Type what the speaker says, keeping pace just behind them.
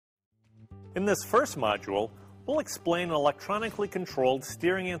In this first module, we'll explain electronically controlled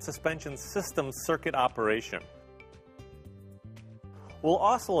steering and suspension system circuit operation. We'll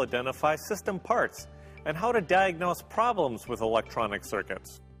also identify system parts and how to diagnose problems with electronic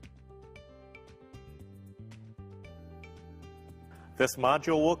circuits. This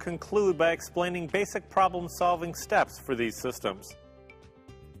module will conclude by explaining basic problem-solving steps for these systems.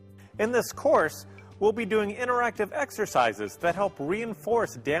 In this course, we'll be doing interactive exercises that help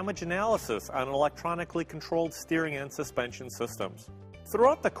reinforce damage analysis on electronically controlled steering and suspension systems.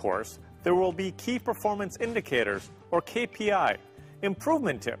 Throughout the course, there will be key performance indicators, or KPI,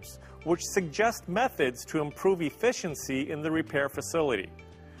 improvement tips, which suggest methods to improve efficiency in the repair facility.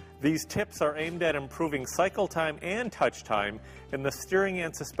 These tips are aimed at improving cycle time and touch time in the steering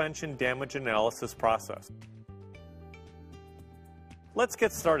and suspension damage analysis process. Let's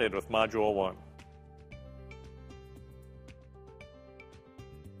get started with Module 1.